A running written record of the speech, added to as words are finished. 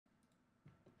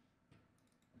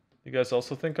You guys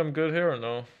also think I'm good here or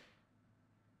no?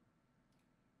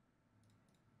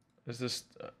 Is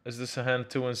this a hand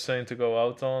too insane to go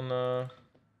out on?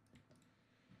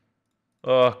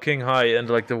 Oh, king high and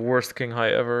like the worst king high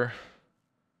ever.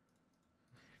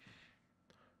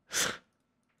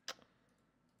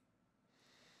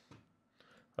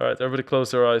 All right, everybody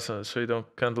close their eyes so you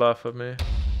can't laugh at me.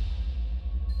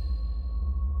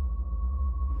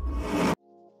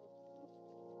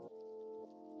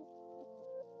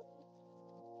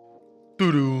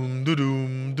 Doo-doom,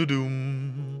 doo-doom,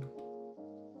 doo-doom.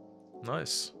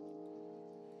 Nice.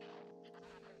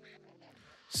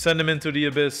 Send him into the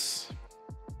abyss.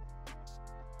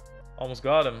 Almost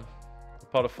got him. A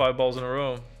pot of 5 balls in a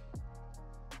row.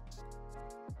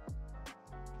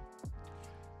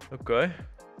 Okay.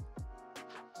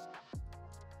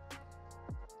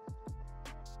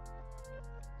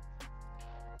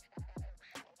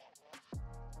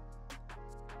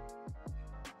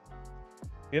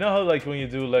 You know how like when you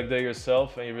do leg day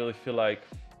yourself and you really feel like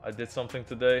I did something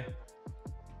today?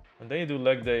 And then you do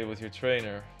leg day with your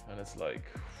trainer and it's like,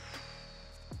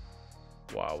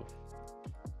 wow.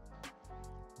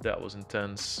 That was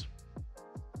intense.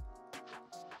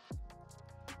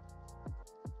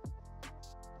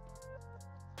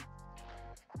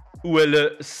 Où est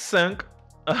le 5?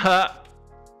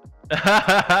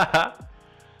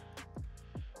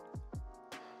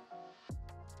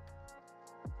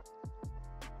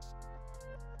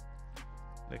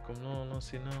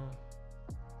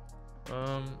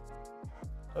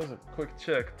 That was a quick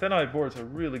check. 10-9 boards are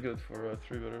really good for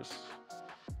 3-betters.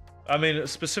 I mean,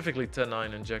 specifically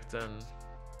 10-9 and Jack 10.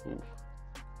 Ooh.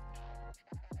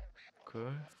 Okay.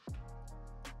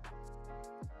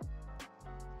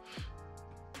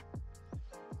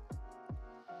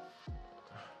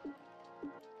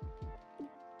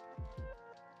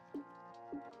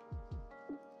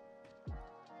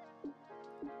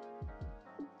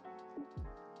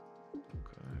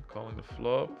 Calling the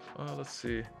flop. Let's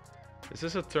see. Is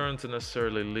this a turn to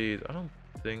necessarily lead? I don't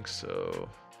think so.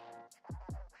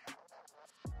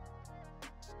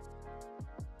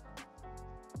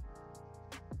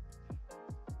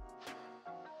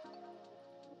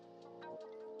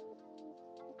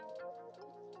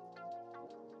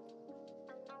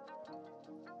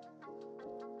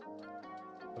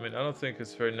 I mean, I don't think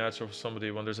it's very natural for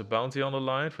somebody when there's a bounty on the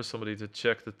line for somebody to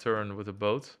check the turn with a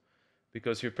boat.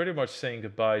 Because you're pretty much saying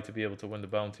goodbye to be able to win the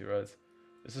bounty, right?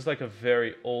 This is like a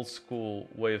very old school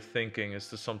way of thinking, is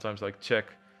to sometimes like check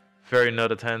very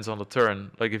nutted hands on the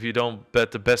turn. Like if you don't bet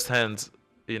the best hand,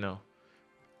 you know.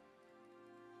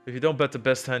 If you don't bet the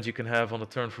best hand you can have on the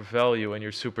turn for value and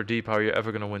you're super deep, how are you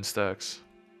ever going to win stacks?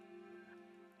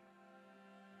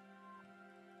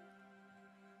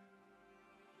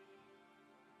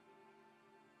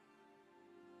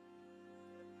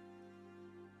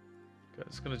 Okay,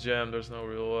 it's going to jam. There's no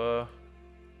real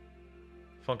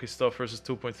funky stuff versus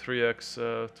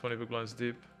 2.3x 20 big blinds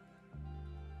deep.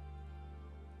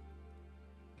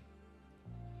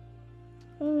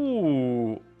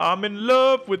 Ooh, I'm in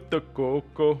love with the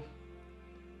cocoa.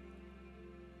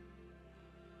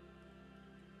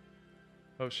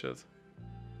 Oh shit.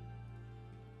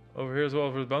 Over here as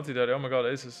well for the bounty daddy. Oh my god,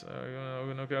 aces.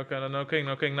 Okay, no king,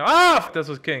 no king. No. Ah! That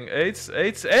was king. Eights,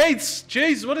 eights, eights!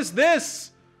 Jeez, what is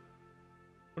this?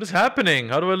 What is happening?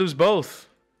 How do I lose both?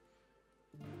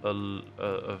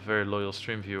 A very loyal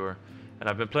stream viewer. And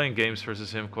I've been playing games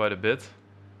versus him quite a bit.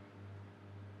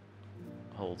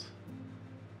 Hold.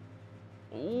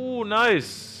 Ooh,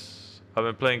 nice! I've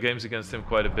been playing games against him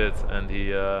quite a bit and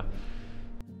he... Whoa,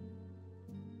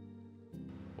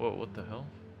 what the hell?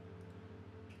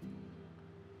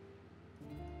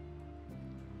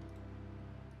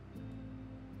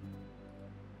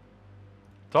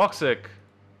 Toxic!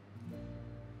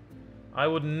 I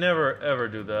would never ever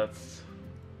do that.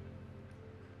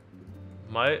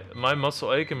 My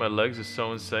muscle ache in my legs is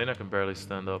so insane I can barely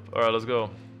stand up. Alright, let's go.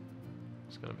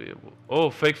 It's gonna be a... Oh,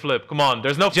 fake flip. Come on,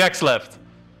 there's no jacks left.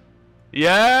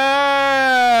 Yeah!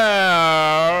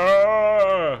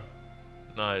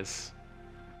 Nice.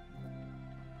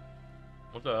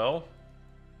 What the hell?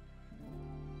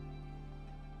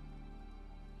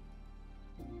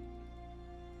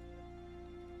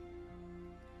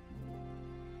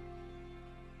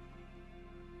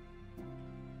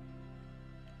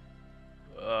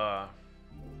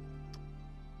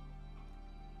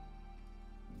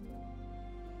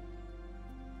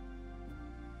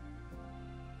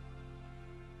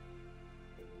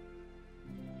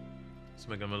 It's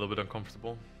making him a little bit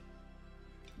uncomfortable.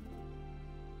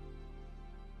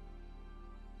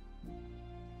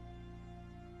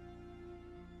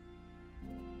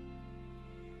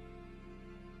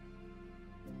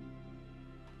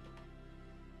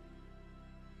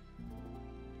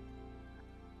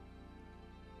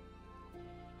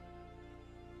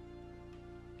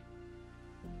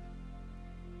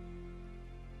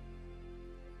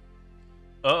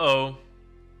 Uh-oh.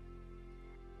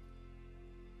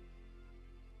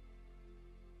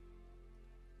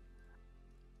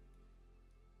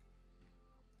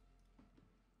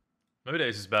 Maybe the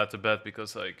ace is bad to bet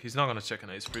because like he's not gonna check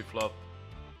an ace pre-flop.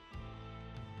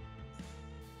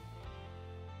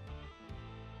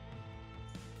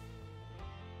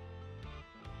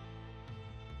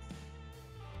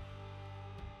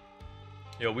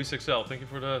 Yo, We6L, thank you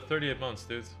for the 38 months,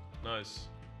 dude. Nice.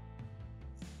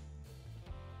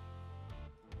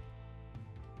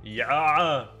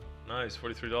 Yeah! Nice,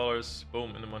 $43.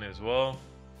 Boom, in the money as well.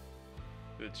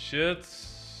 Good shit.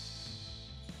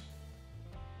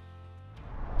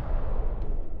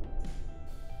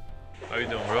 How you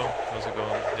doing, bro? How's it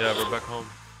going? Yeah, we're back home.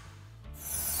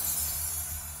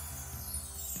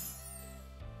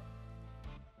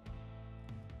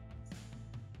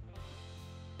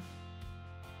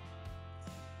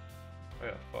 Oh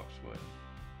yeah, fuck's way.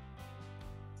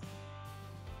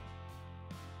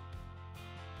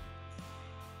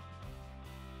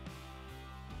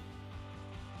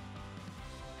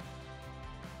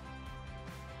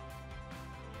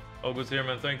 Oh, good to hear,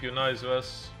 man. Thank you. Nice,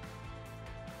 Wes.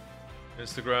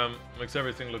 Instagram makes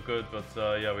everything look good, but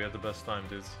yeah, we had the best time,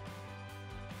 dude.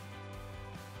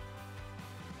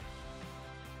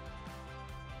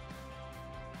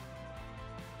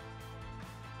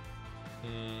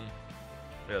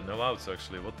 Yeah, no outs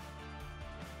actually. What?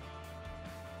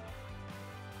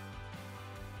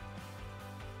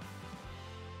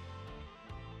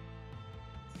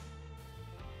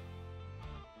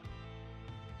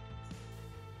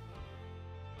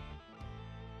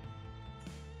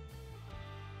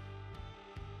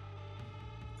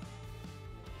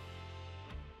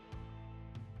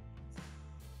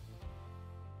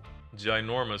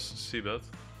 Ginormous c-bet.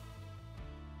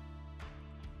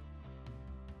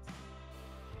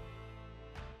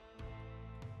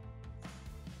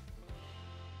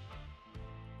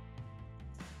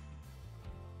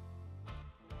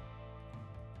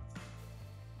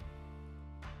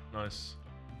 Nice.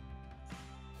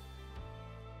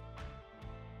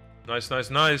 Nice, nice,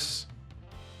 nice.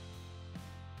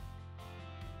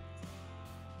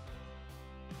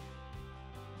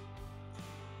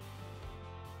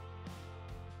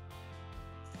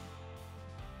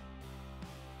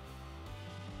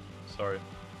 Sorry.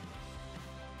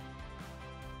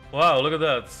 Wow, look at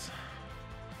that.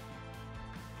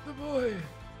 The boy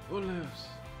who lives.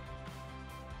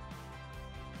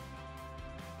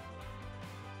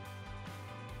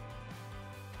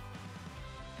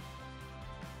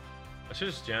 I should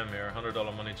just jam here, $100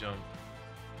 money jump.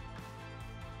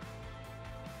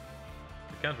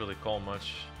 I can't really call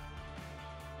much.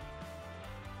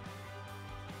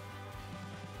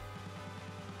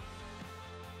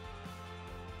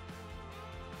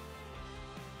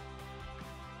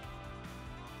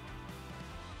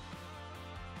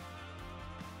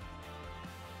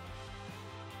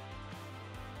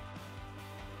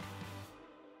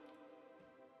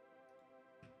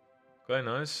 Okay,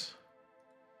 nice.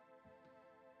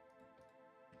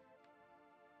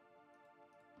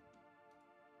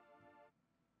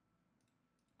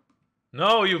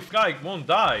 No, you guy won't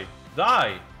die.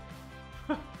 Die!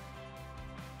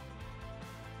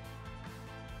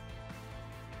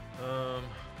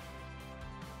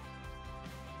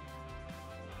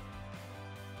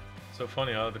 So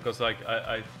funny, huh? Because like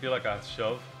I feel like I have to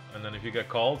shove, and then if you get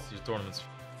called, your tournament's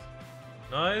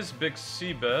nice, big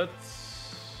C bet.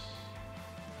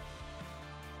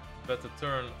 Bet the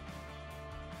turn.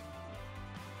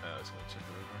 Yeah, it's gonna check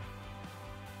the river.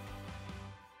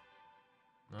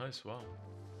 Nice, wow.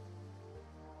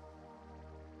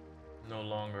 No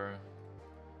longer.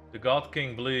 The God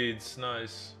King bleeds,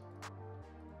 nice.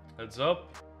 Heads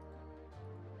up.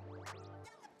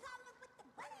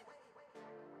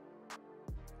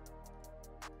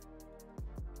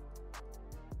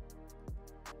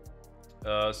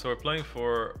 So we're playing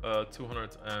for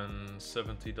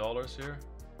 $270 here.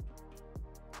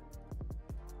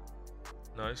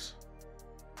 Nice.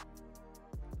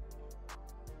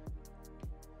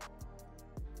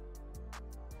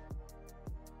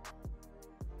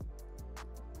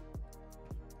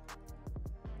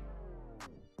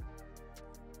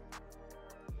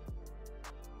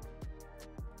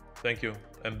 Thank you.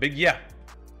 And big yeah.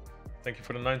 Thank you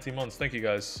for the 19 months. Thank you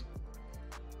guys.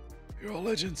 You're all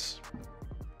legends.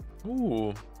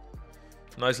 Ooh.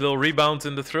 Nice little rebound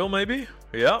in the thrill maybe?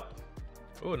 Yeah.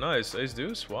 Oh, nice. Ace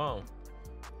deuce. Wow.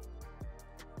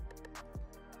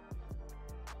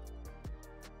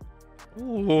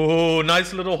 Ooh,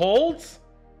 nice little hold.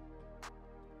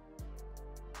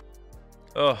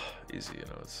 Oh, easy, you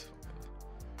know. It's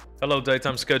hello,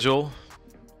 daytime schedule.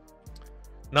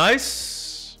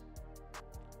 Nice.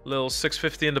 Little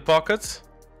 650 in the pocket.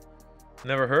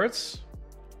 Never hurts.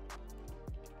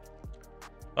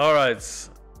 All right.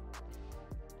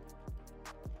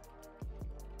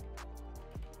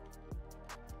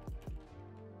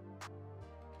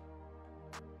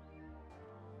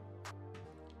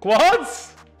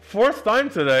 Quads? Fourth time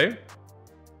today.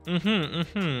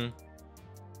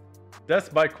 That's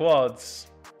by quads.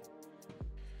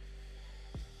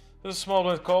 There's a small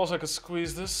blind calls. I could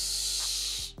squeeze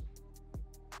this.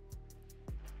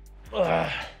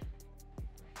 Ugh.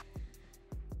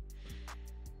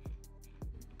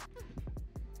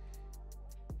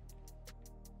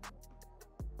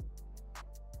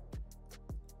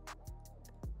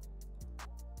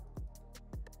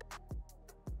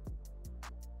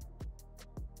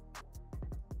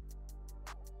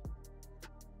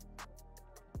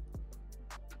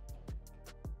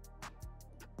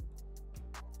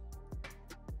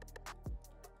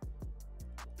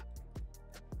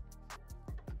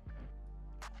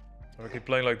 If I keep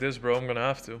playing like this, bro, I'm gonna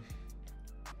have to.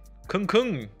 Kung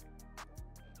Kung!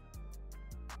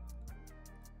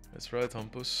 That's right,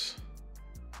 Hampus.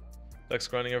 Lex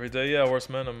grinding every day. Yeah,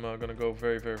 worst man. I'm gonna go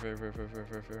very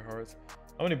hard.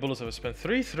 How many bullets have I spent?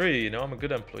 3-3. You know, I'm a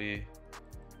good employee.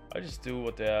 I just do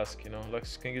what they ask, you know.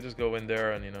 Lex, can you just go in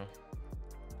there and, you know,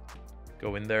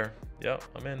 go in there? Yeah,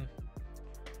 I'm in.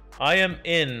 I am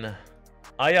in.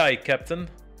 Aye, aye, Captain.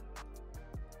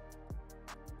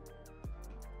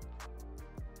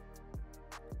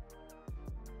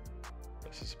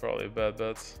 This is probably a bad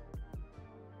bet.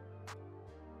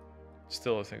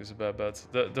 Still, I think it's a bad bet.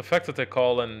 The fact that they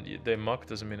call and they muck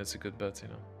doesn't mean it's a good bet, you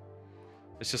know.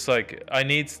 It's just like, I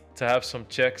need to have some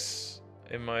checks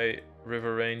in my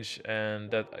river range and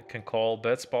that I can call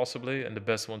bets possibly. And the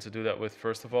best one to do that with,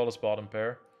 first of all, is bottom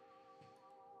pair.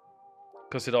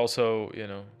 Because it also, you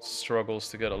know, struggles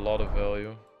to get a lot of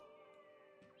value.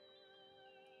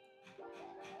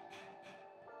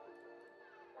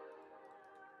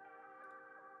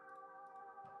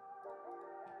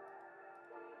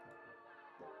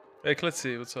 Hey,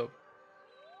 Klitzy, what's up?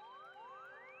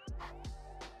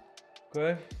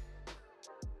 Okay.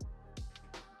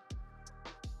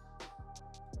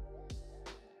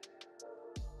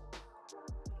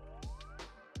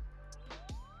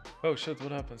 Oh shit,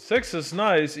 what happened? 6 is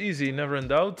nice, easy, never in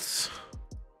doubt.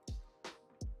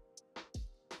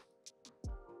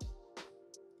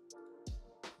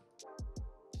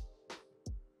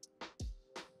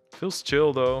 Feels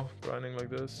chill though, grinding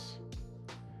like this.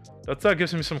 That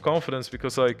gives me some confidence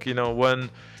because, like, you know, when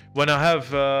I have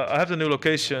the new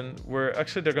location, where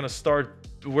actually they're gonna start.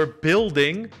 We're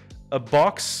building a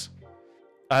box.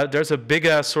 There's a big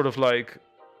ass sort of like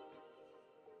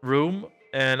room,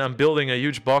 and I'm building a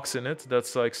huge box in it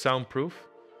that's like soundproof.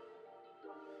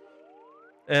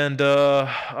 And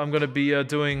I'm gonna be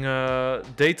doing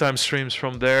daytime streams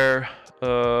from there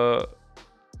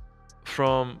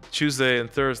from Tuesday and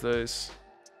Thursdays.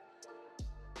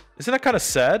 Isn't that kind of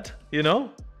sad, you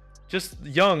know? Just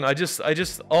young, I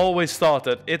just always thought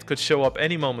that it could show up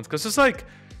any moment. Because it's like,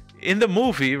 in the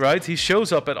movie, right? He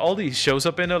shows up at all these, he shows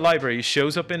up in a library, he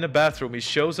shows up in the bathroom, he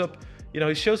shows up, you know,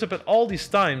 he shows up at all these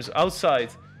times outside.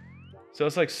 So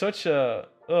it's like such a,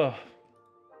 ugh.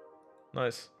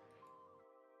 Nice.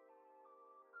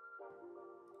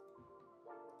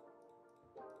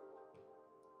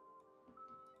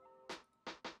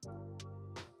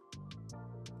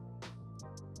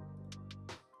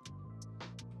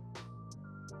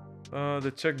 The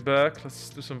check back. Let's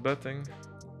do some betting.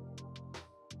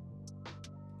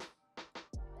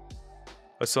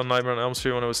 I saw Nightmare on Elm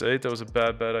Street when I was 8. That was a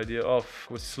bad idea. Oh,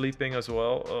 with sleeping as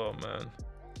well. Oh man.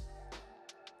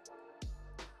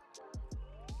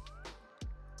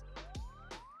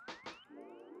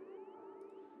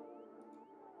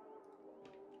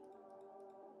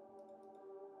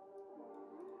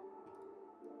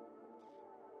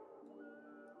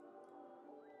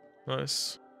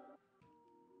 Nice.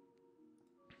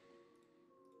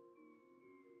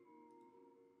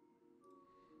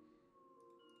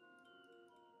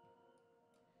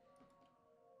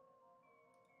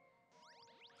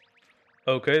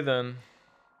 Okay then.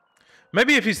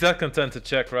 Maybe if he's that content to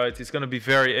check, right? He's gonna be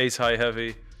very ace high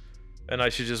heavy, and I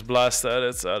should just blast at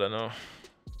it. I don't know.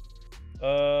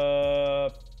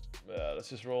 Yeah, let's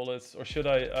just roll it. Or should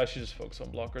I? I should just focus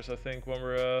on blockers. I think when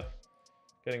we're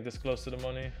getting this close to the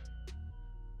money.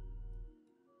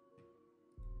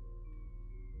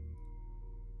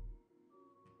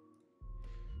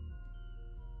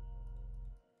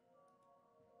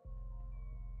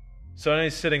 So then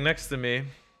he's sitting next to me.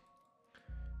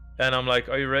 And I'm like,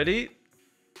 are you ready?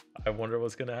 I wonder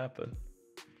what's gonna happen.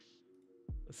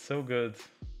 It's so good.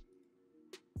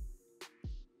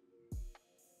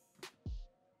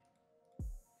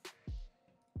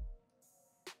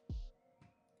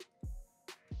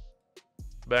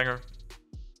 Banger.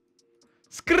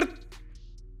 Skrrt.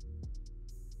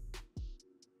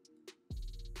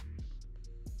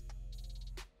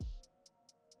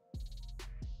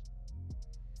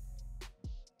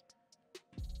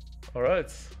 All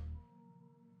right.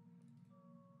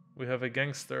 We have a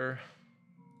gangster.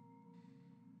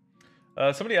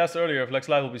 Somebody asked earlier if Lex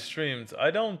Live will be streamed. I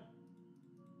don't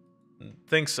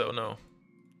think so, no.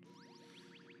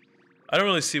 I don't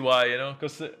really see why, you know,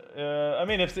 because I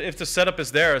mean, if the setup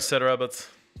is there, etc. But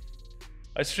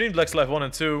I streamed Lex Live 1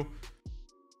 and 2,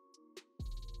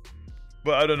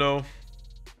 but I don't know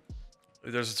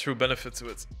if there's a true benefit to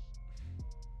it.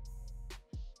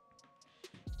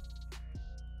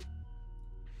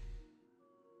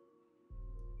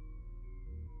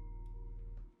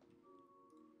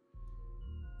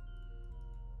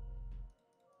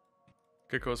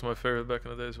 Kiko was my favorite back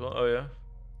in the day as well. Oh yeah.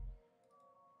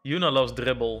 Yuna loves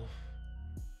dribble.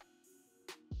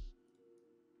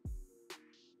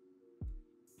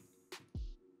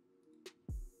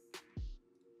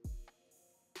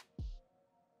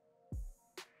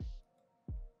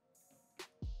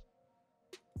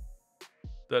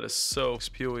 That is so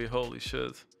spewy, holy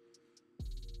shit.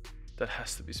 That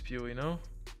has to be spewy, no?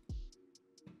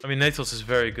 I mean, Nathos is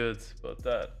very good, but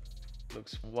that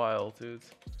looks wild, dude.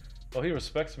 Well, he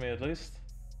respects me at least.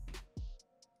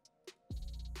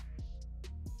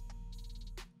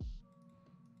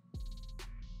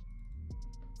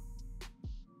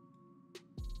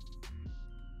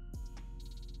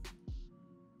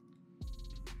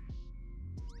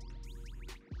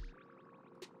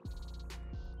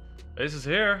 Ace is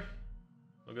here.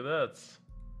 Look at that.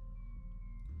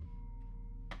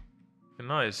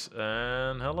 Nice.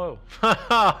 And hello.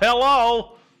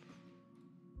 Hello!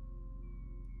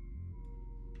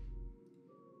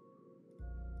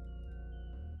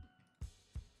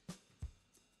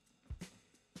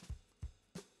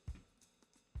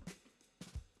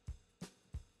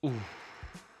 Ooh.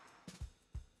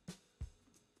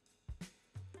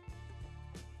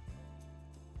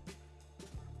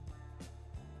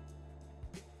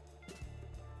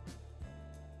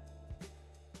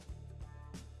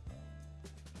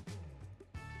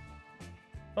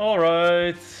 All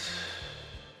right.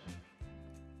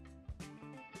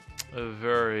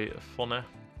 Very funny.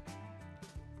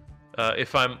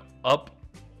 If I'm up,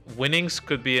 winnings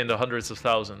could be in the hundreds of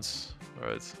thousands. All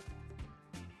right.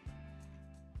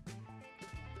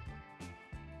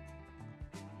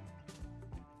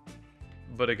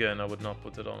 But again, I would not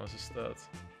put it on as a stat.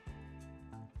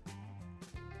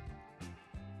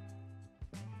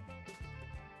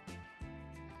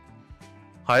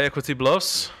 High equity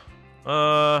bluffs?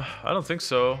 I don't think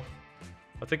so.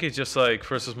 I think he just like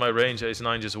versus my range,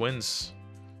 ace-9 just wins.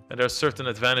 And there's certain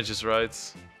advantages, right?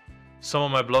 Some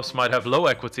of my bluffs might have low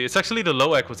equity. It's actually the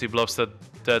low equity bluffs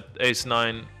that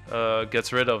ace-9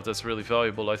 gets rid of that's really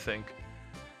valuable, I think.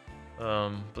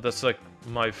 But that's like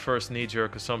my first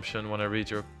knee-jerk assumption when I read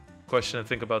your question and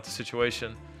think about the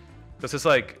situation. Because it's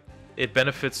like, it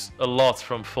benefits a lot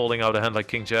from folding out a hand like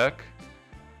King-Jack.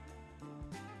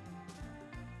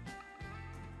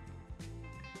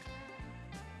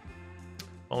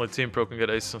 Only Team Pro can get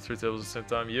aces on 3 tables at the same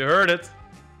time. You heard it!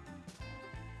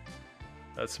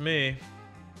 That's me.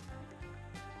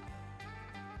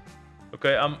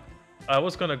 Okay, I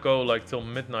was gonna go like till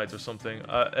midnight or something.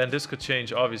 And this could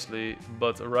change, obviously.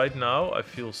 But right now, I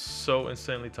feel so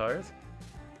insanely tired.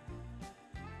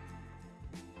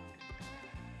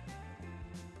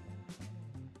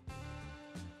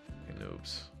 Fucking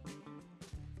noobs.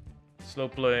 Slow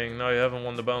playing. Now you haven't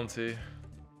won the bounty.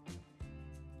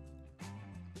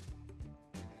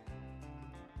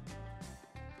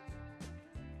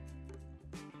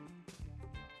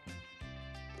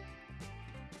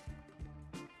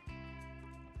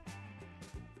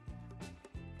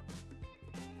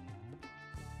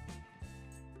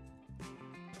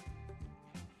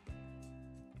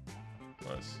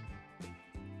 Nice.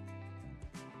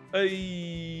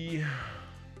 Hey.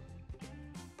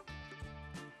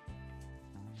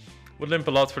 Would limp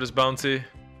a lot for this bounty.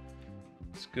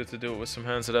 It's good to do it with some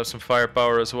hands that have some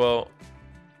firepower as well.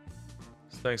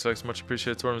 Thanks, Lex. Much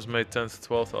appreciated. Tournament's May 10th to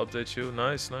 12th. I'll update you.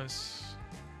 Nice, nice.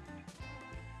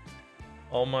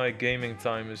 All my gaming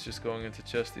time is just going into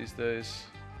chess these days.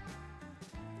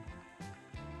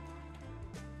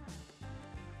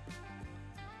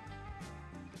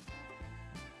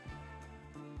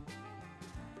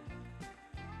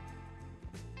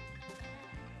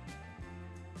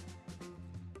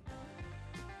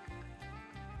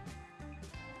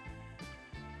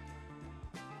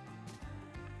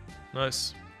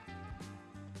 Nice.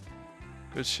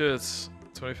 Good shit.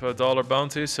 $25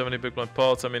 bounty, 70 big blind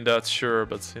pots. I mean, that's sure,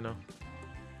 but you know.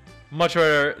 Much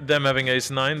rather them having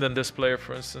ace-9 than this player,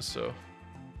 for instance, so.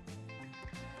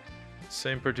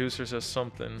 Same producers as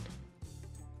something.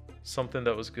 Something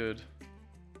that was good.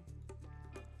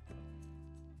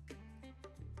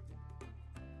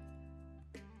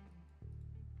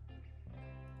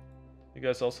 You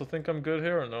guys also think I'm good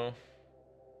here or no?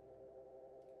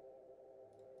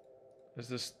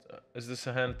 Is this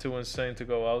a hand too insane to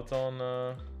go out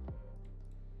on?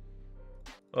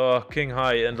 Oh, king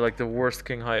high and like the worst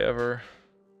king high ever.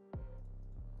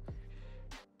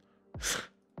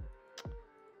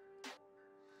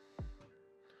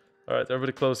 All right,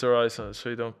 everybody close their eyes so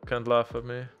you can't laugh at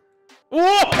me.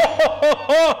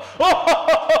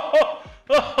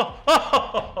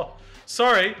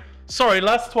 Sorry,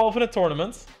 last 12 in a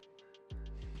tournament.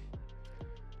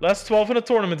 Last 12 in a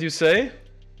tournament, you say?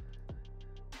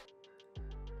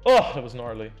 Oh, that was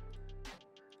gnarly.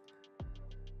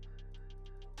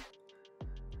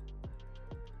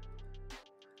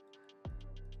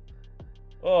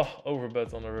 Oh,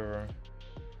 overbet on the river.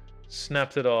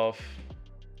 Snapped it off.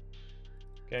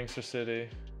 Gangster City.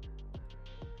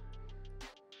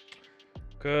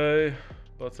 Okay,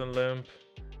 button limp.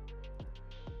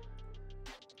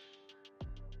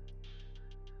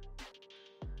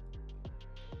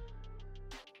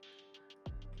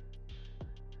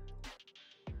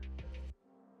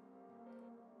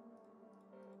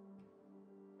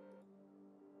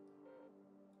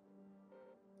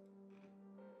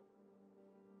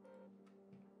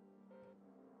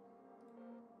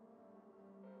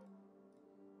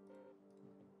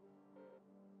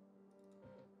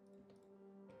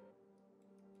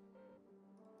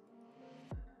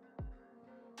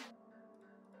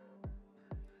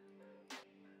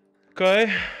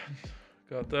 Okay,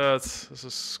 got that. This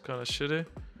is kind of shitty.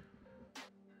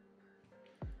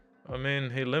 I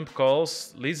mean, he limp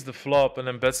calls, leads the flop, and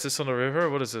then bets this on the river.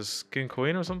 What is this, king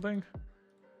queen or something?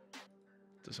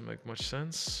 Doesn't make much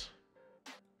sense.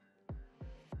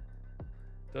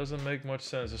 Doesn't make much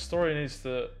sense. The story needs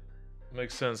to make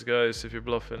sense, guys, if you're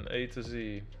bluffing A to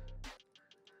Z.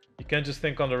 You can't just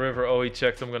think on the river, oh, he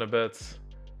checked, I'm gonna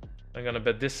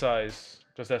bet this size,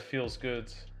 because that feels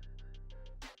good.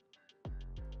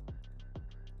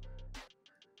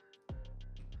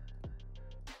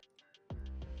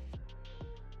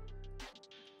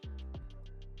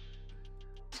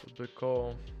 Big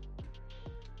call.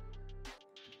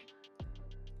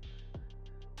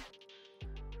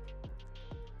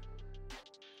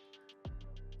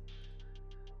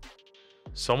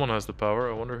 Someone has the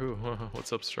power. I wonder who.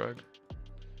 What's up, Strag?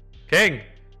 King!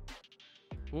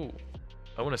 Ooh.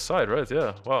 I went aside, right?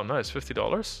 Yeah. Wow, nice.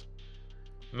 $50.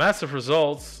 Massive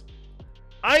results.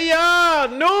 Aya!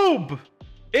 Noob!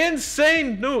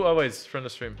 Insane noob! Oh, wait. Friend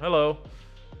of stream. Hello.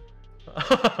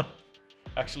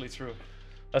 Actually true.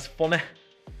 That's funny.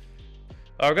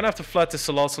 We're gonna have to flat this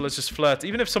a lot, so let's just flat.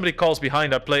 Even if somebody calls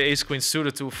behind, I play ace-queen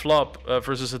suited to a flop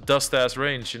versus a dust-ass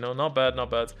range, you know? Not bad, not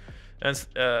bad. And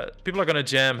people are gonna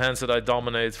jam hands that I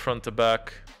dominate front to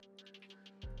back.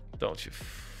 Don't you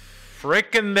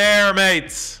frickin' dare,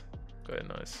 mates! Okay,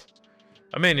 nice.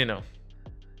 I mean, you know.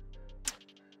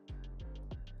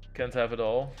 Can't have it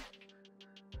all.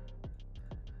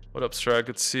 What up, Strag?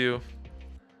 Good to see you.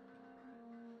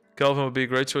 Kelvin would be a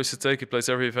great choice to take. He plays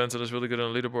every event and is really good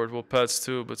on the leaderboard. Well, Pats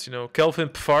too, but you know, Kelvin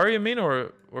Pfar, you mean,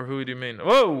 or who do you mean?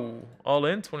 Whoa! All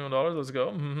in, $21. Let's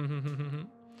go.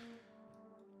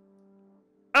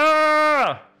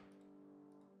 Ah!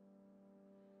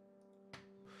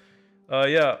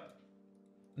 Yeah,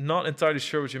 not entirely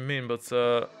sure what you mean, but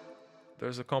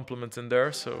there's a compliment in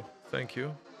there, so thank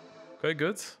you. Okay,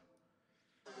 good.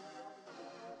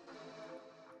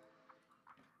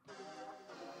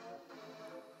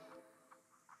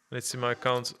 I need to see my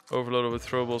account overloaded with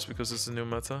throwables because it's the new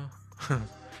meta.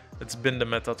 It's been the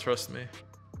meta, trust me.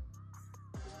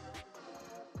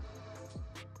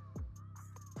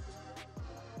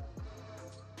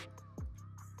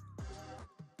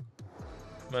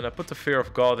 Man, I put the fear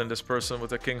of God in this person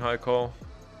with a king high call.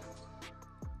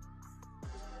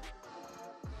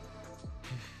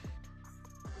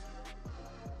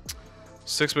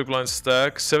 Six big blind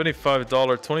stack,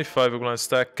 $75, 25 big blind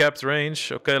stack, capped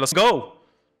range. Okay, let's go!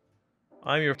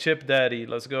 I'm your chip daddy.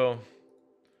 Let's go.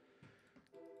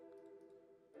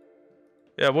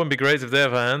 Yeah, it wouldn't be great if they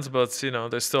have hands, but you know,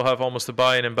 they still have almost a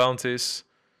buy-in in bounties.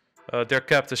 They're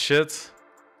capped as shit.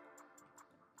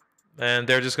 And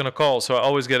they're just gonna call, so I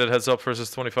always get it heads up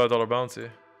versus $25 bounty.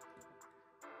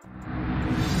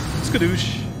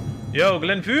 Skadoosh. Yo,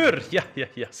 Glenvuur! Ja,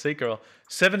 zeker wel.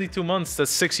 72 months, that's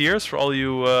 6 years for all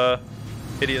you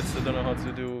idiots that don't know how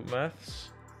to do maths.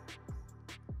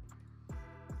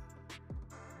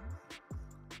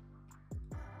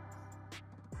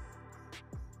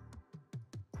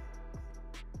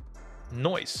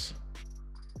 Noise.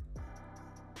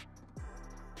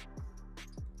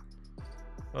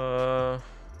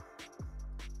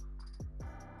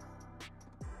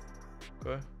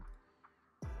 Okay.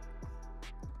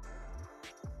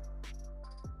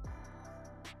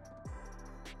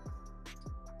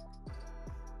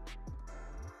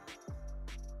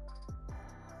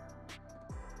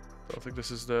 I don't think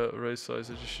this is the raise size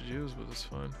that you should use, but it's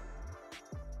fine.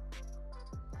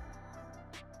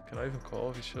 Can I even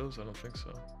call if he shows? I don't think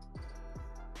so.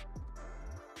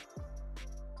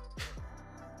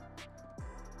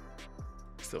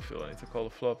 Still feel I need to call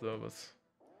the flop though, but...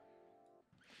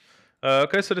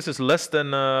 okay, so this is less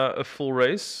than a full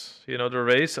raise. You know, the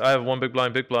raise, I have 1 big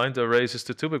blind, the raise is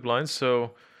to 2 big blinds,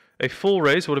 so a full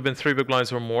raise would have been 3 big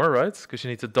blinds or more, right? Because you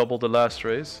need to double the last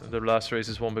raise, and the last raise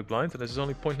is 1 big blind, and this is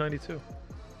only 0.92.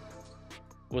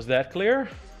 Was that clear?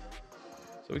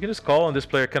 So we can just call, and this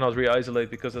player cannot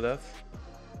re-isolate because of that.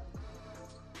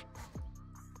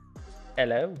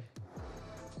 Hello?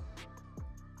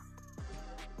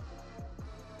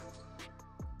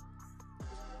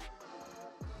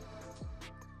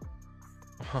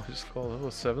 Oh, just call it,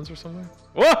 what, 7s or something?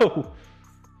 Whoa!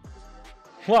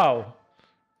 Wow!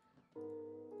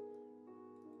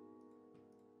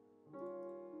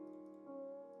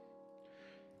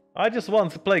 I just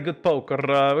want to play good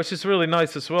poker, which is really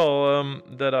nice as well,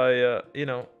 that I, you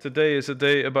know, today is a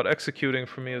day about executing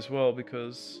for me as well,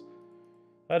 because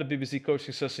I had a BBC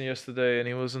coaching session yesterday and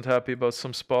he wasn't happy about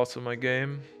some spots in my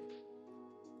game.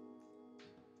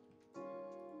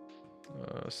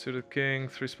 Suited king,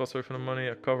 3 spots away from the money,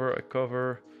 I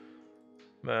cover.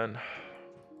 Man.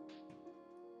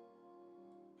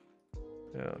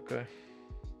 Yeah, okay.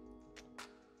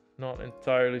 Not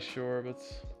entirely sure, but...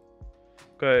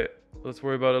 Okay, let's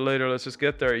worry about it later. Let's just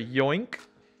get there. Yoink.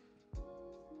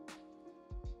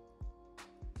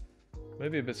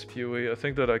 Maybe a bit spewy. I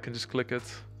think that I can just click it.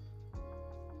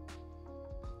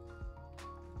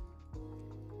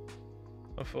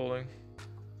 I'm folding.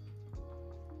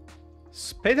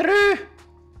 Spedere!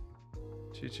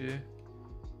 GG.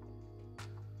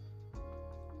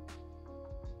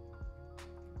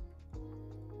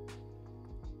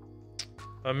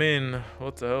 I mean,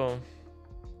 what the hell?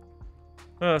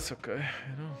 Oh, that's okay,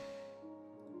 you know.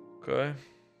 Okay.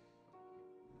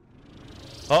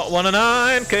 Hot 1 and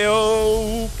 9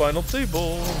 KO! Final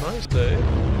table. Nice day.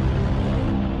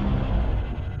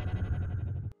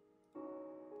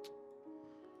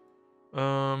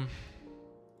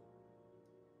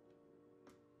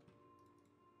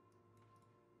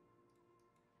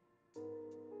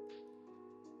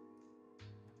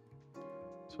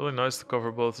 It's really nice to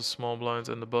cover both the small blinds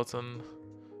and the button.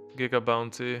 Giga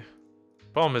bounty.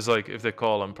 Problem is, like, if they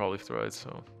call, I'm probably right,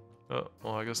 so... Oh,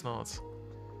 well, I guess not.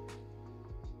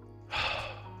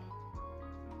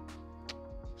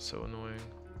 So annoying.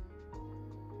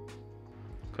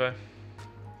 Okay.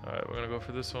 Alright, we're gonna go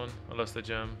for this one, unless they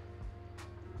jam.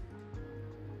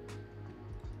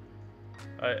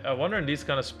 I wonder in these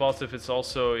kind of spots if it's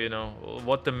also, you know,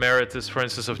 what the merit is, for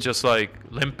instance, of just, like,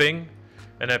 limping.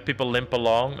 And then people limp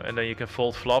along, and then you can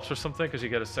fold flops or something, because you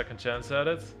get a second chance at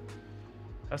it.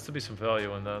 Has to be some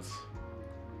value in that.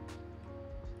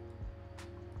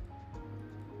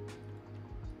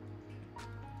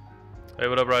 Hey,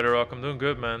 what up, Ryder Rock? I'm doing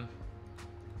good, man.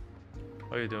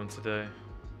 How are you doing today?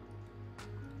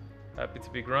 Happy to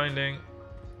be grinding.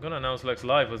 I'm gonna announce Lex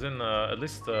live within at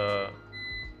least Oh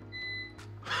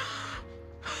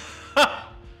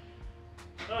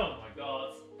my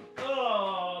god.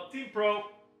 Oh, Team Pro.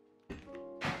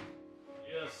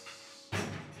 Yes.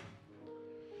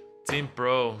 Team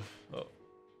Pro. Oh.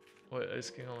 Wait, Ace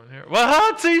King all in here.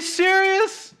 What? Are you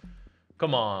serious?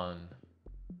 Come on.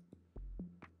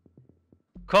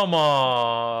 Come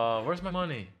on. Where's my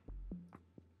money?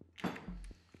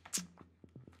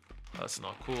 That's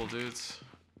not cool, dudes.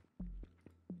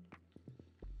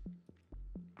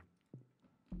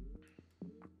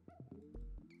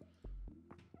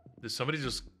 Did somebody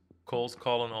just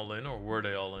call in all in, or were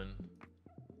they all in?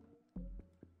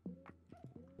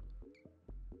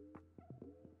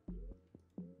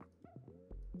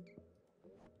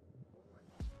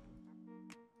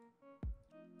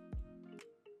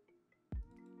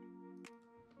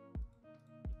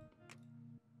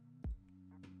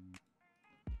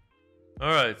 All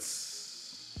right.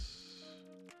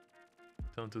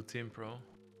 Don't do Team Pro.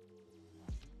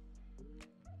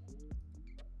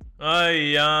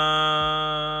 Ayya.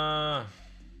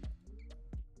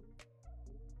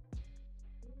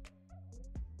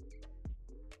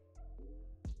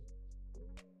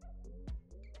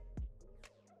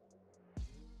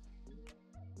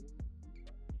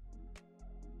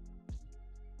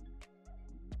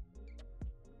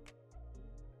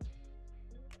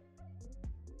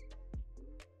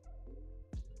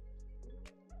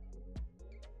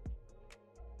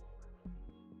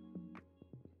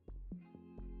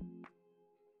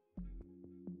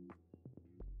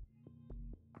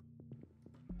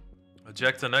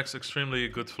 Jack 10x, extremely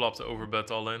good flop to overbet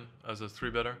all in as a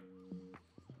 3-better.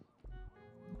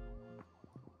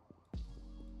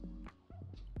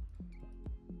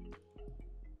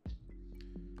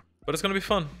 But it's gonna be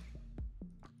fun.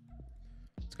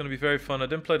 It's gonna be very fun. I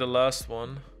didn't play the last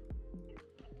one.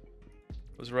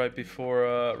 It was right before,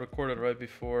 recorded right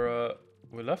before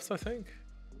we left, I think.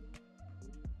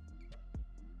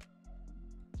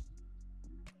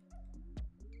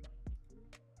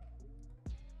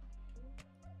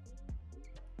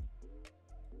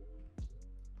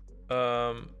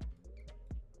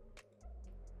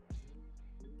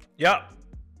 Yeah.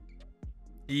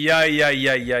 Yeah.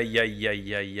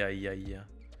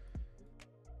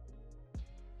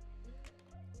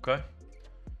 Okay.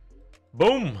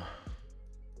 Boom.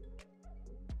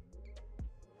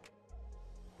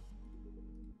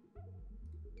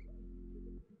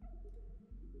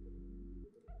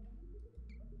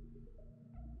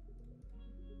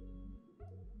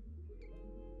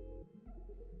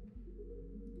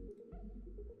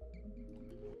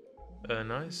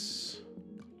 Nice.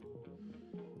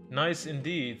 Nice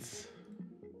indeed.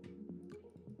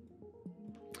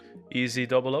 Easy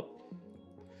double up.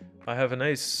 I have an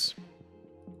ace.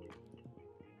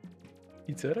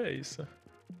 It's a race.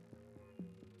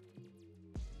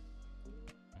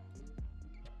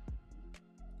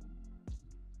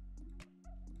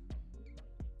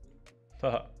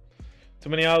 Haha. Too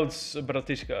many outs,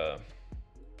 bratishka.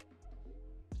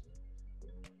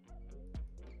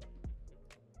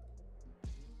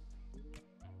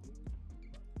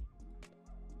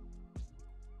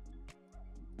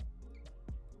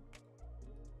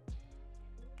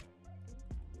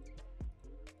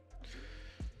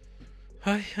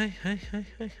 Hi.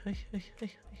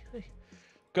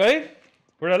 Okay,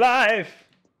 we're alive.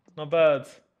 Not bad.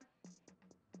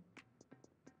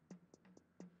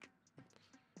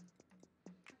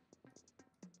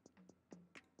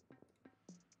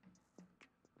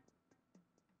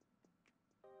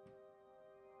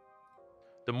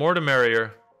 The more the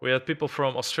merrier. We had people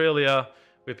from Australia,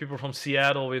 we had people from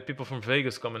Seattle, we had people from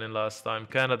Vegas coming in last time,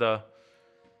 Canada.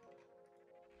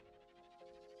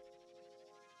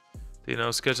 Do you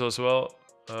know schedule as well?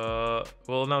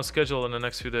 We'll announce schedule in the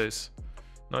next few days.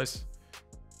 Nice.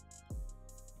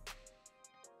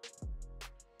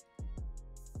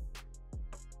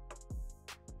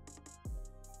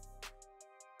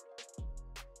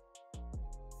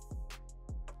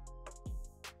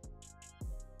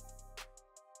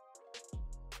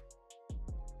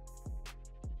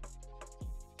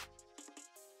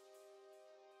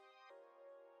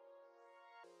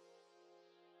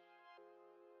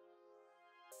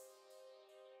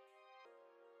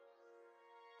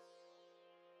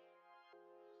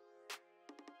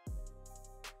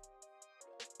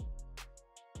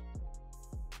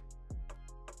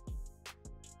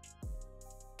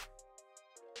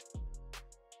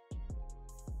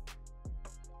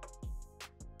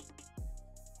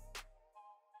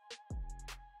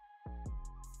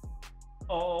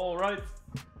 All right.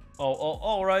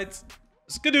 All right.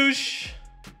 Skadoosh.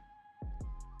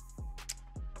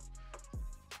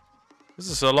 This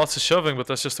is lots of shoving, but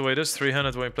that's just the way it is.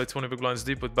 3-handed when you play 20 big blinds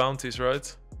deep with bounties,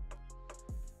 right?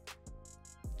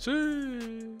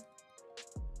 See.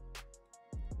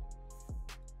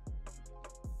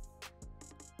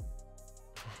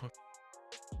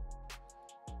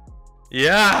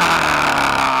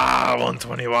 Yeah,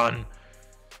 121.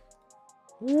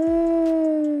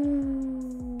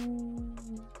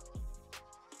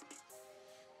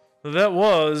 That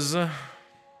was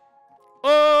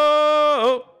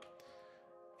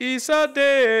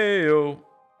Isadeo.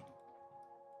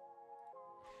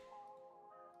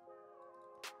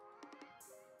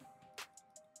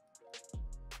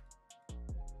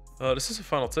 This is a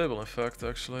final table, in fact,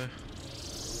 actually.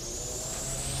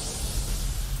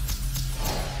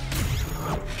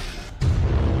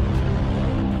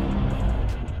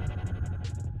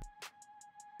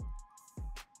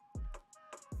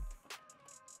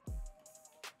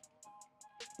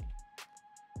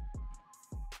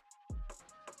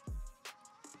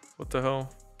 What the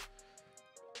hell?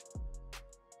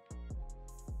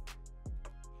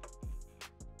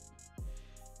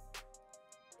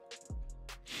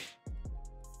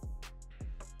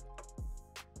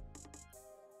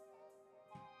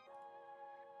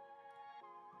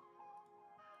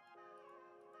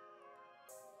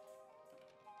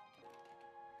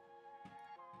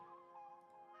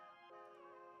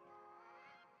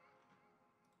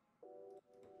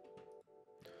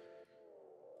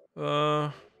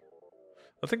 I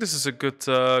think this is a good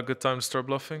good time to start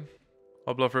bluffing.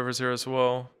 I'll bluff rivers here as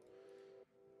well.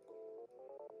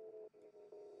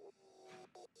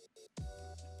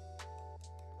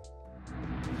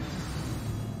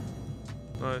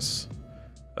 Nice.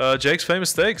 Jake's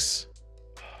famous stakes.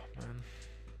 Oh, man.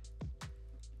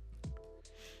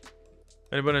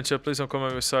 Anybody in chat, please don't come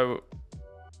on my side.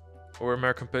 We're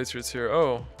American Patriots here.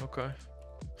 Oh, okay.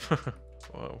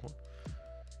 Wow.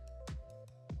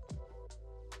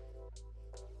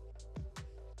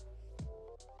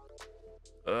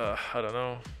 I don't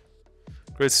know.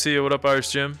 Great to see you. What up, Irish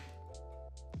Jim?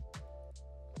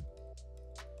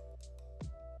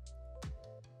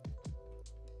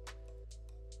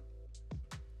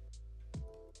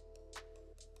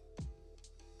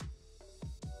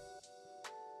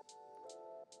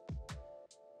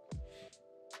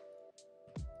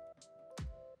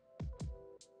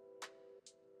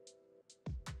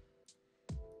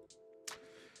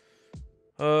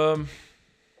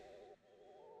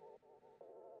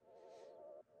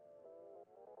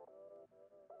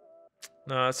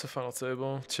 Nah, it's a final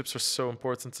table. Chips are so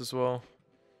important as well.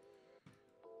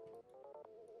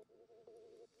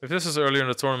 If this is earlier in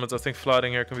the tournament, I think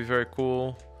flatting here can be very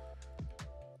cool.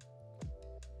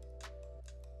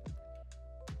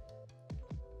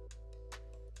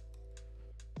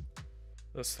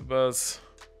 That's the best.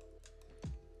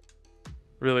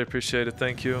 Really appreciate it.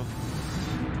 Thank you.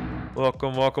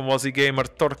 Welcome, welcome, Wazzy Gamer,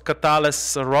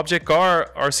 Torcatales, Rob J. Carr,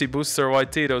 RC Booster,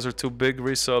 YT. Those are 2 big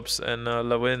resubs, and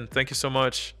Lawin. Thank you so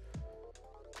much.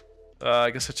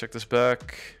 I guess I check this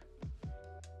back.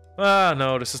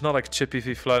 No, this is not like chip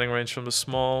EV flatting range from the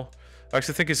small. I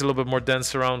actually think he's a little bit more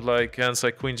dense around like hands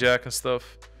like Queen Jack and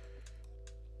stuff.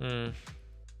 I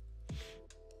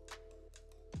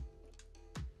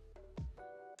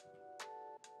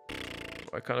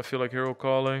kind of feel like hero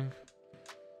calling.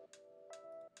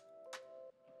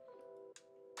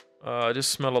 I just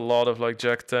smell a lot of like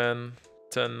Jack 10,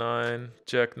 10 9,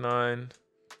 Jack 9,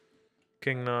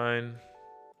 King 9,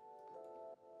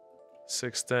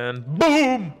 6 10.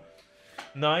 Boom!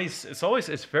 Nice.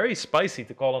 It's very spicy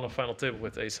to call on a final table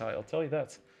with ace high, I'll tell you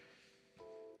that.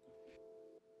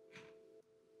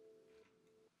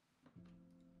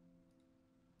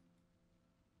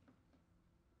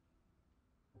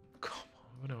 Come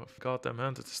on, what a goddamn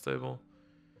hand at this table.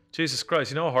 Jesus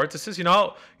Christ, you know how hard this is? You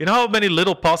know how many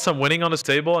little pots I'm winning on this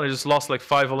table and I just lost like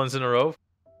 5 all-ins in a row?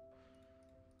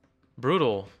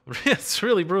 Brutal. It's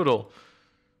really brutal.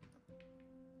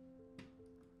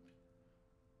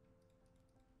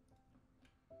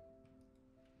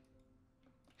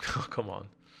 Oh, come on.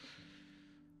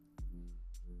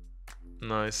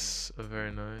 Nice.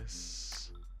 Very nice.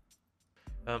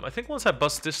 I think once I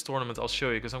bust this tournament, I'll show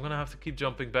you, because I'm going to have to keep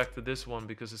jumping back to this one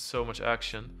because it's so much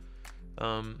action.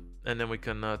 And then we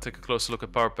can take a closer look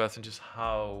at Power Path and just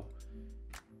how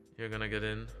you're gonna get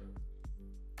in.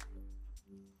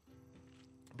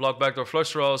 Block backdoor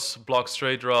flush draws, block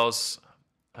straight draws,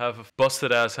 have a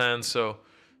busted ass hand, so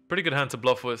pretty good hand to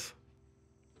bluff with.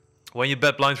 When you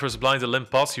bet blind versus blind and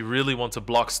limp pots, you really want to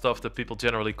block stuff that people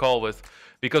generally call with,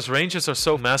 because ranges are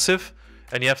so massive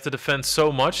and you have to defend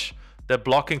so much that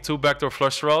blocking 2 backdoor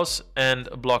flush draws and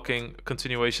blocking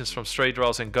continuations from straight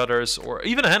draws and gutters, or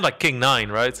even a hand like King 9,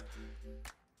 right?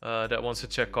 That wants to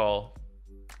check call.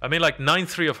 I mean, like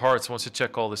 9-3 of hearts wants to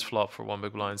check call this flop for 1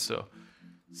 big blind, so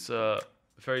it's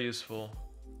very useful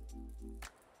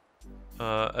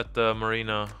at the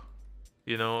marina,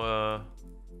 you know,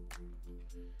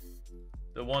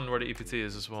 the one where the EPT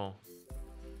is as well,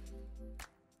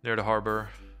 near the harbor.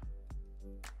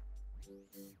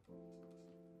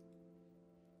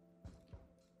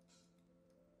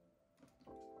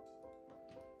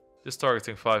 Just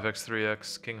targeting 5x,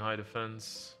 3x, king high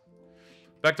defense.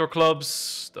 Backdoor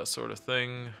clubs, that sort of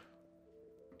thing.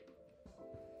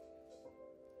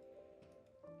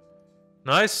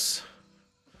 Nice.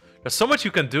 There's so much you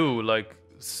can do, like,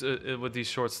 with these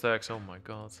short stacks. Oh my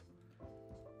god.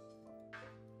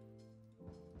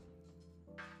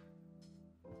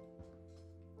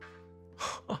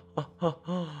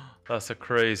 That's a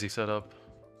crazy setup.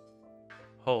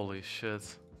 Holy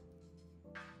shit.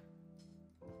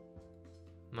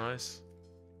 Nice.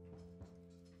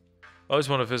 I always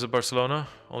want to visit Barcelona.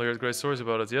 Only heard great stories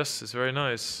about it. Yes, it's very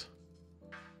nice.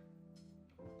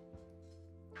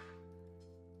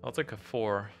 I'll take a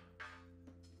 4.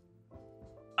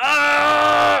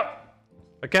 Ah!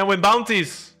 I can't win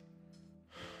bounties.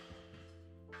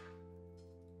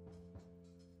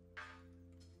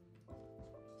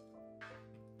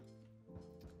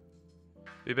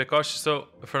 Be a bit cautious though.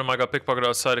 A friend of mine got pickpocketed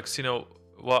outside a casino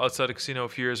while outside the casino a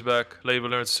few years back. Label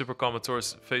learned super common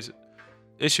tourist face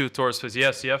issue tourist face.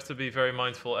 Yes, you have to be very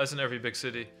mindful, as in every big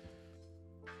city.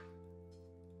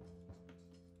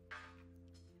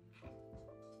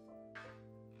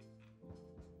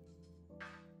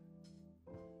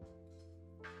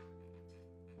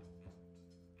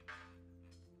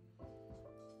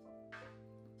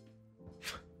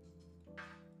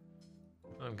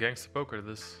 I'm gangster poker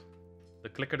this. The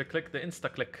clicker, the click, the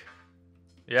insta click.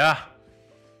 Yeah.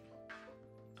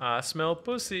 I smell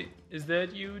pussy. Is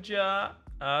that you, Ja?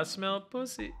 I smell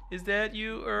pussy. Is that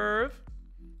you, Irv?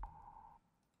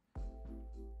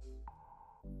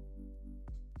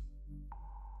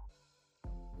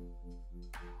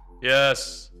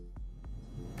 Yes.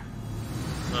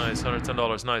 Nice,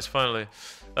 $110. Nice, finally.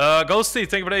 Ghosty,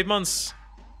 thank you for the 8 months.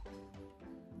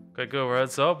 Okay, go.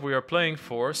 Heads up. We are playing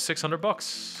for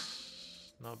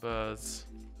 $600. Not bad.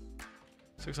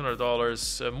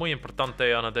 $600. Muy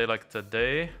importante on a day like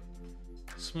today.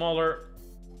 Smaller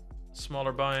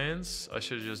buy-ins. I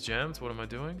should have just jammed. What am I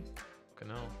doing? Okay,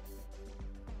 no.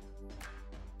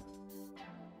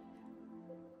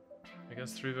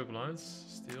 Against 3 big blinds.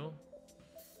 Steal.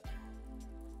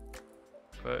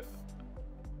 Okay.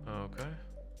 Okay.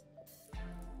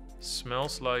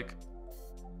 Smells like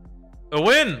a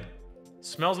win!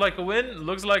 Smells like a win,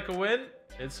 looks like a win.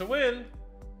 It's a win.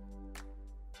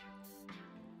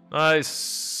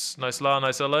 Nice. Nice La,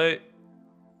 nice LA.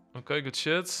 Okay, good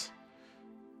shit.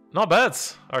 Not bad,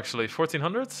 actually.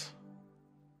 1400?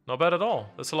 Not bad at all.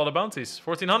 That's a lot of bounties.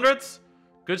 1400?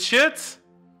 Good shit.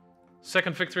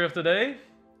 Second victory of the day.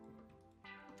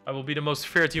 I will be the most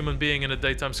feared human being in the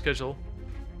daytime schedule.